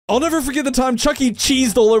I'll never forget the time Chuck E.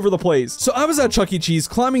 Cheesed all over the place. So I was at Chuck E. Cheese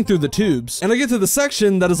climbing through the tubes, and I get to the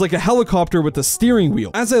section that is like a helicopter with a steering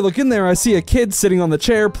wheel. As I look in there, I see a kid sitting on the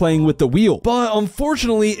chair playing with the wheel. But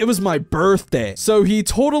unfortunately, it was my birthday. So he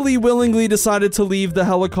totally willingly decided to leave the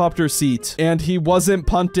helicopter seat, and he wasn't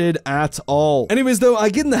punted at all. Anyways, though, I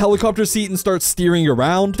get in the helicopter seat and start steering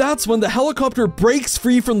around. That's when the helicopter breaks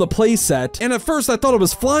free from the playset, and at first I thought I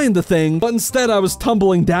was flying the thing, but instead I was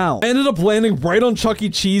tumbling down. I ended up landing right on Chuck E.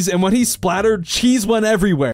 Cheese, and when he splattered, cheese went everywhere.